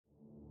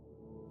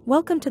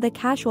Welcome to the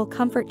Casual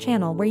Comfort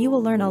channel where you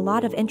will learn a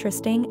lot of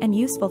interesting and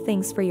useful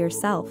things for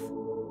yourself.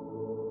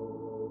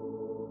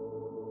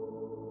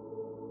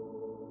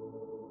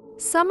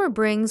 Summer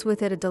brings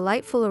with it a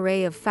delightful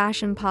array of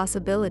fashion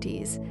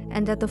possibilities,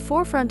 and at the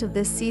forefront of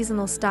this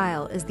seasonal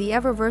style is the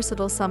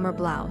ever-versatile summer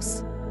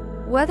blouse.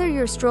 Whether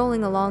you're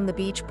strolling along the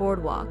beach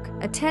boardwalk,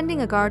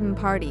 attending a garden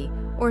party,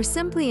 or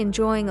simply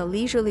enjoying a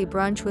leisurely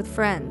brunch with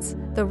friends,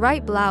 the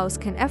right blouse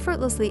can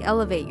effortlessly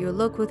elevate your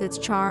look with its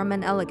charm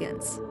and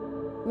elegance.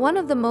 One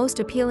of the most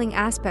appealing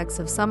aspects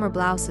of summer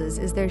blouses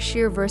is their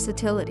sheer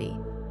versatility.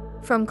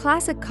 From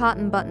classic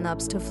cotton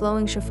button-ups to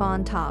flowing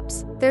chiffon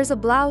tops, there's a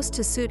blouse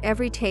to suit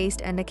every taste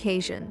and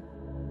occasion.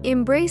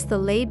 Embrace the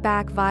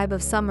laid-back vibe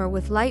of summer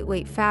with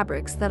lightweight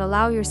fabrics that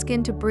allow your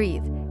skin to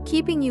breathe,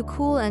 keeping you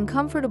cool and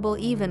comfortable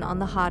even on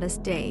the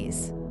hottest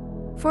days.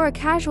 For a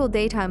casual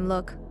daytime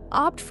look,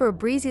 opt for a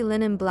breezy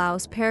linen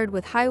blouse paired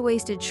with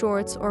high-waisted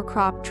shorts or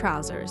cropped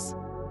trousers.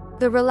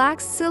 The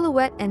relaxed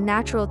silhouette and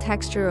natural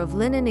texture of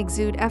linen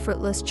exude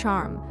effortless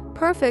charm,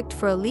 perfect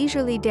for a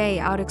leisurely day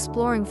out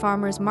exploring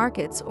farmers'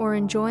 markets or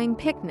enjoying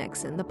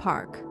picnics in the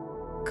park.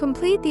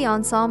 Complete the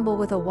ensemble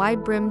with a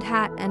wide-brimmed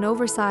hat and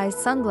oversized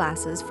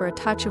sunglasses for a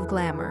touch of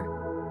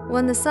glamour.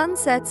 When the sun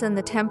sets and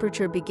the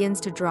temperature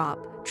begins to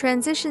drop,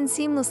 transition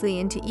seamlessly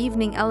into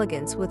evening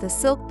elegance with a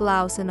silk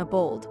blouse in a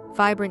bold,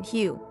 vibrant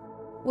hue.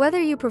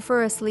 Whether you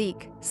prefer a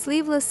sleek,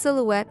 sleeveless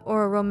silhouette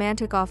or a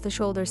romantic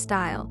off-the-shoulder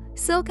style,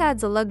 silk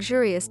adds a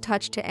luxurious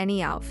touch to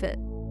any outfit.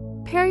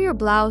 Pair your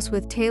blouse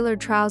with tailored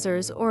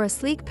trousers or a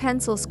sleek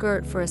pencil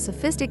skirt for a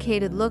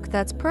sophisticated look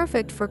that's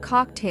perfect for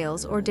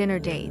cocktails or dinner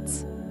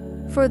dates.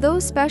 For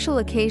those special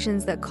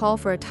occasions that call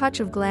for a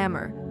touch of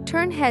glamour,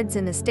 turn heads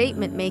in a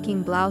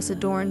statement-making blouse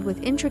adorned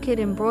with intricate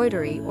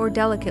embroidery or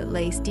delicate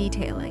lace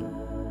detailing.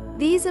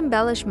 These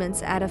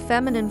embellishments add a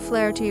feminine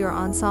flair to your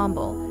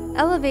ensemble,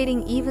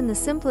 elevating even the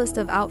simplest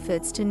of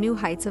outfits to new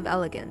heights of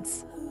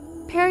elegance.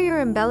 Pair your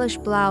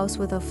embellished blouse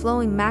with a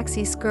flowing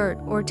maxi skirt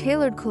or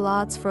tailored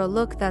culottes for a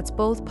look that's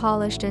both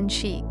polished and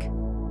chic.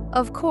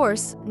 Of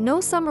course, no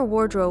summer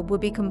wardrobe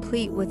would be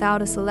complete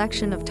without a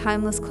selection of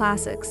timeless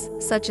classics,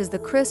 such as the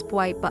crisp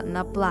white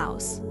button-up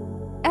blouse.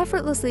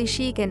 Effortlessly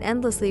chic and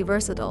endlessly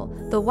versatile,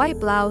 the white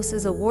blouse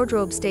is a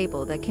wardrobe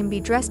staple that can be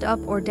dressed up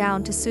or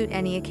down to suit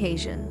any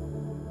occasion.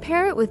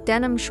 Pair it with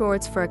denim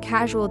shorts for a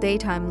casual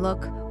daytime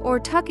look, or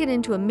tuck it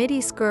into a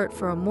midi skirt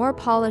for a more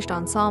polished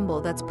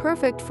ensemble that's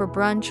perfect for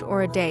brunch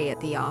or a day at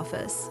the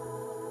office.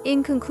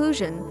 In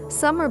conclusion,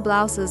 summer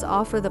blouses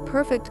offer the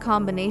perfect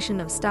combination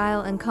of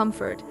style and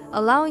comfort,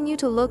 allowing you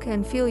to look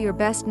and feel your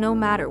best no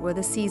matter where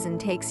the season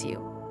takes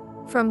you.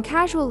 From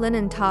casual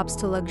linen tops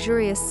to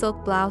luxurious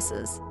silk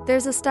blouses,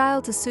 there's a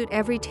style to suit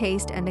every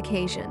taste and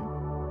occasion.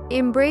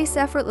 Embrace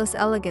effortless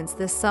elegance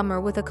this summer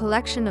with a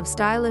collection of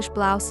stylish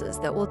blouses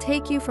that will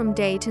take you from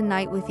day to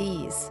night with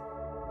ease.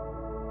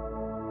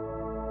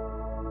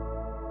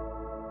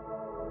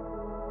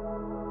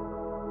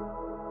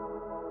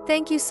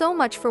 Thank you so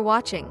much for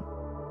watching.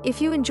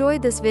 If you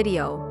enjoyed this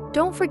video,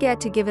 don't forget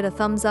to give it a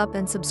thumbs up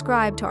and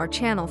subscribe to our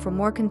channel for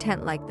more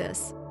content like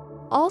this.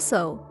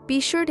 Also, be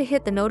sure to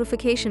hit the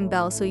notification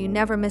bell so you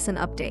never miss an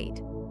update.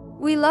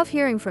 We love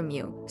hearing from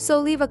you, so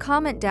leave a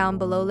comment down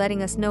below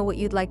letting us know what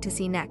you'd like to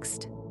see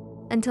next.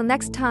 Until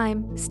next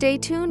time, stay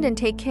tuned and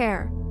take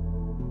care.